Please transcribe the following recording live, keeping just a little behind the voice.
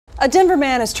A Denver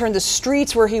man has turned the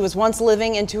streets where he was once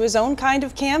living into his own kind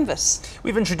of canvas.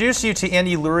 We've introduced you to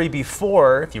Andy Lurie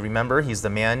before. If you remember, he's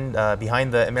the man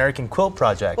behind the American Quilt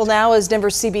Project. Well, now, as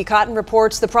Denver's CB Cotton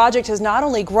reports, the project has not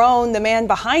only grown, the man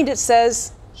behind it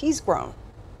says he's grown.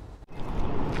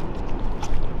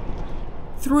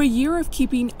 Through a year of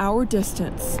keeping our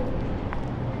distance,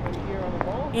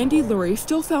 Andy Lurie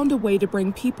still found a way to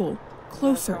bring people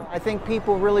closer. I think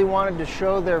people really wanted to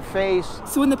show their face.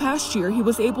 So in the past year, he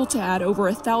was able to add over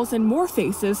 1,000 more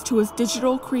faces to his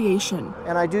digital creation.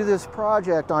 And I do this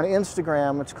project on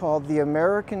Instagram. It's called the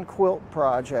American Quilt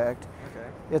Project.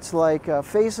 Okay. It's like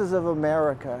Faces of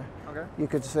America, okay, you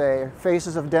could say.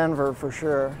 Faces of Denver, for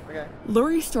sure. Okay.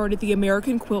 Lurie started the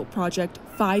American Quilt Project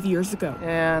 5 years ago.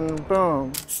 And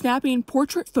boom. Snapping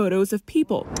portrait photos of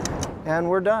people. And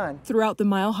we're done. Throughout the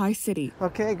mile-high city.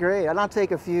 Okay, great. I'll take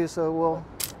a few, so we'll...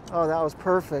 Oh, that was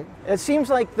perfect. It seems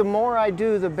like the more I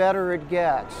do, the better it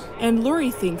gets. And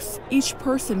Lurie thinks each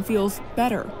person feels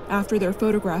better after their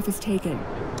photograph is taken.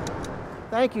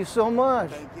 Thank you so much.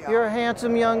 You're a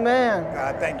handsome young man.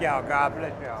 Thank y'all. God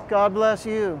bless y'all. God bless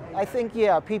you. I think,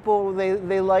 yeah, people,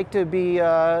 they like to be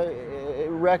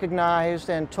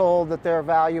recognized and told that they're a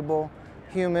valuable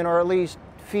human, or at least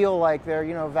feel like they're,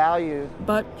 valued.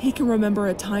 But he can remember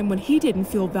a time when he didn't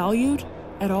feel valued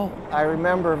at all. I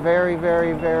remember very,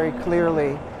 very, very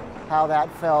clearly how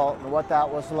that felt and what that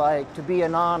was like, to be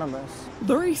anonymous.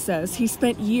 Lurie says he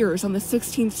spent years on the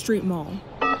 16th Street Mall.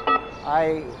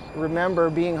 I remember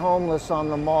being homeless on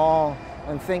the mall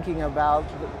and thinking about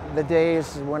the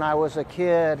days when I was a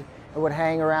kid and would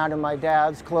hang around in my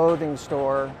dad's clothing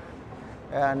store.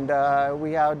 And I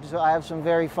have some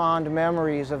very fond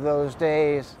memories of those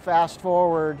days. Fast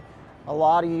forward a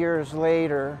lot of years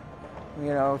later,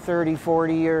 30,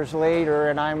 40 years later,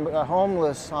 and I'm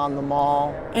homeless on the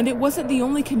mall. And it wasn't the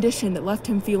only condition that left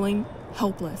him feeling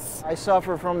helpless. I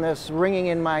suffer from this ringing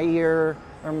in my ear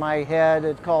or my head.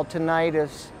 It's called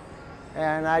tinnitus.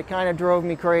 And it kind of drove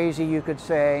me crazy, you could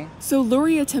say. So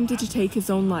Lurie attempted to take his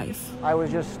own life. I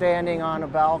was just standing on a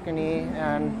balcony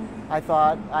and I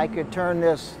thought I could turn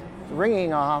this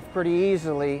ringing off pretty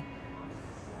easily.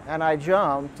 And I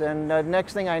jumped, and the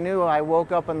next thing I knew, I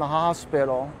woke up in the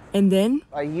hospital. And then?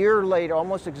 A year later,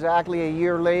 almost exactly a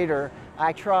year later,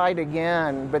 I tried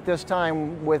again, but this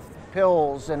time with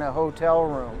pills in a hotel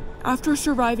room. After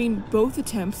surviving both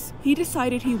attempts, he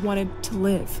decided he wanted to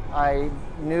live. I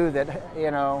knew that,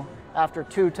 after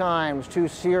two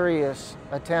serious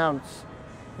attempts,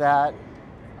 that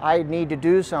I need to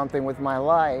do something with my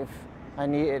life.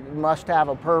 It must have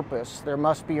a purpose. There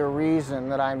must be a reason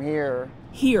that I'm here.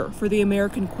 Here for the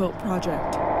American Quilt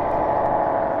Project.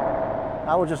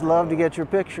 I would just love to get your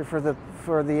picture for the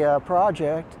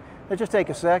project. Let's just take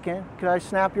a second. Could I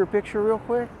snap your picture real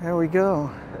quick? There we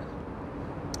go.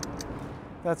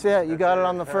 That's it. You got it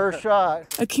on the first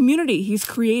shot. A community he's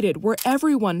created where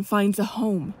everyone finds a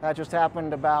home. That just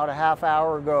happened about a half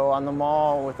hour ago on the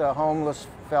mall with a homeless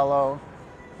fellow.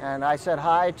 And I said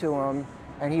hi to him,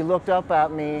 and he looked up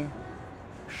at me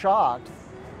shocked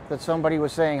that somebody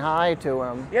was saying hi to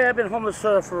him. Yeah, I've been homeless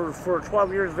for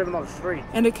 12 years living on the street.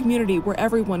 And a community where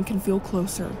everyone can feel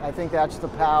closer. I think that's the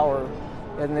power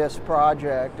in this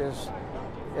project, is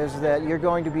that you're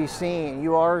going to be seen.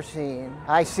 You are seen.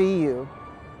 I see you.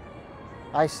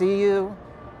 I see you.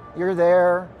 You're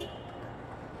there.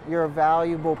 You're a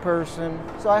valuable person.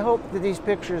 So I hope that these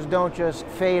pictures don't just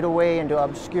fade away into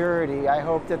obscurity. I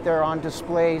hope that they're on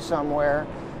display somewhere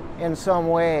in some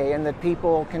way, and that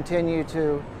people continue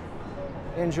to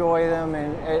enjoy them,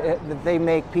 and that they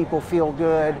make people feel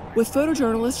good. With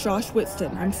photojournalist Josh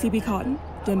Whitston, I'm CB Cotton,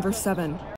 Denver 7.